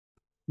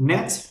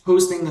Nets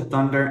hosting the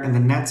Thunder, and the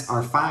Nets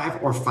are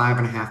 5 or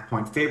 5.5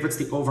 point favorites.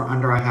 The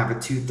over-under I have at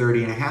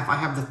 230.5. I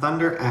have the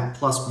Thunder at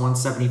plus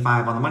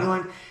 175 on the money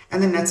line,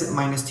 and the Nets at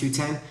minus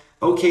 210.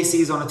 OKC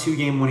is on a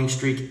 2-game winning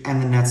streak,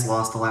 and the Nets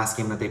lost the last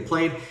game that they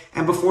played.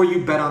 And before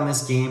you bet on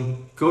this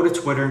game, go to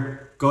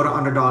Twitter, go to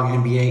Underdog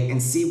NBA,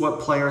 and see what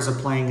players are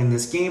playing in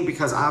this game,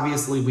 because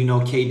obviously we know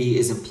KD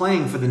isn't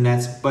playing for the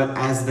Nets, but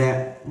as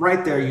that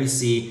right there you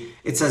see,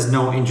 it says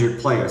no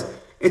injured players.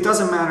 It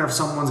doesn't matter if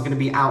someone's going to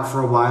be out for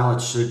a while,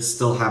 it should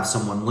still have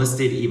someone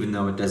listed, even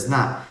though it does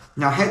not.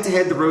 Now,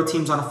 head-to-head, the road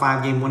team's on a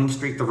 5-game winning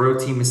streak. The road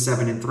team is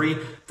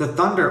 7-3. The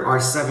Thunder are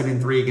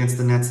 7-3 against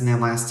the Nets in their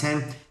last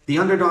 10. The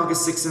underdog is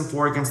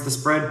 6-4 against the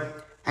spread,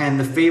 and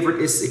the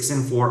favorite is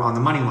 6-4 on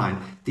the money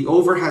line. The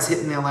over has hit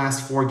in their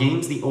last 4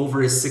 games. The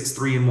over is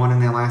 6-3-1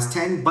 in their last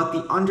 10, but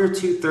the under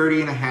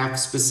 230.5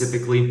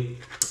 specifically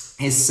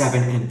is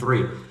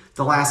 7-3.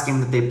 The last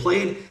game that they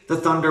played, the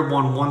Thunder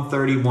won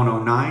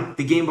 130-109.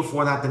 The game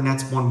before that, the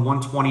Nets won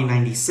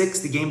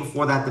 120-96. The game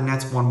before that, the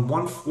Nets won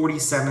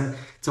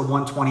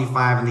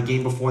 147-125. And the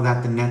game before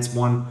that,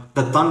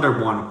 the Thunder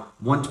won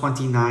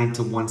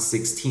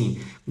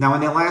 129-116. Now,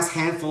 in their last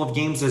handful of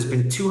games, there's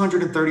been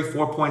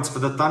 234 points for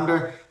the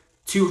Thunder,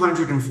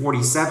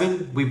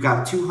 247. We've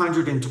got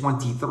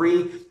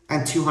 223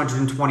 and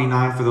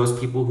 229 for those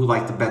people who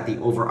like to bet the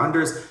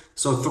over-unders.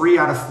 So 3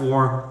 out of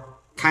 4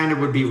 kind of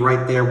would be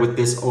right there with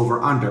this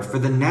over-under. For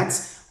the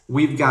Nets,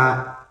 we've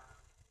got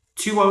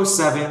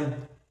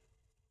 207,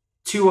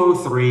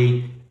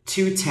 203,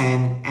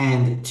 210,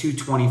 and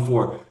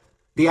 224.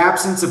 The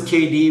absence of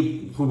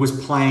KD, who was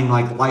playing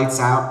like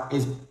lights out,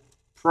 is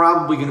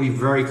probably going to be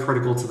very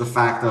critical to the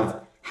fact of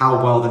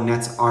how well the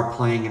Nets are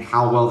playing and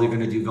how well they're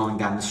going to do going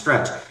down the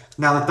stretch.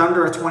 Now, the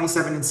Thunder are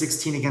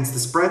 27-16 against the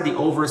spread. The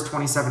over is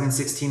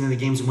 27-16 in the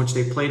games in which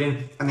they played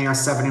in, and they are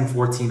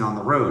 7-14 on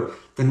the road.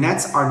 The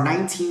Nets are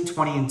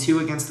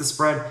 19-20-2 against the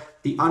spread.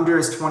 The under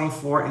is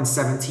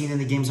 24-17 in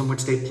the games in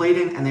which they played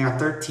in, and they are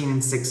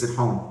 13-6 at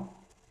home.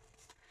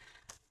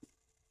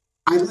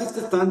 I like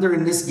the Thunder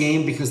in this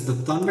game because the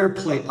Thunder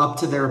play up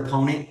to their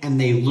opponent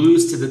and they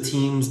lose to the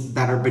teams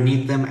that are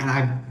beneath them. And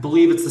I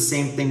believe it's the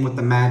same thing with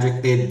the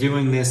Magic. They're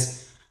doing this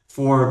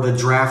for the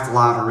draft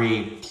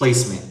lottery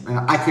placement. And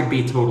I could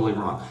be totally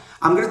wrong.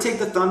 I'm going to take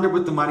the Thunder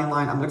with the money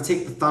line. I'm going to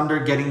take the Thunder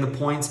getting the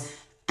points.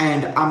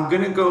 And I'm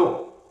going to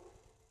go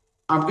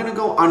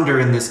under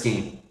in this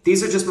game.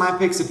 These are just my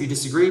picks. If you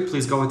disagree,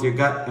 please go with your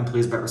gut and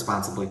please bet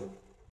responsibly.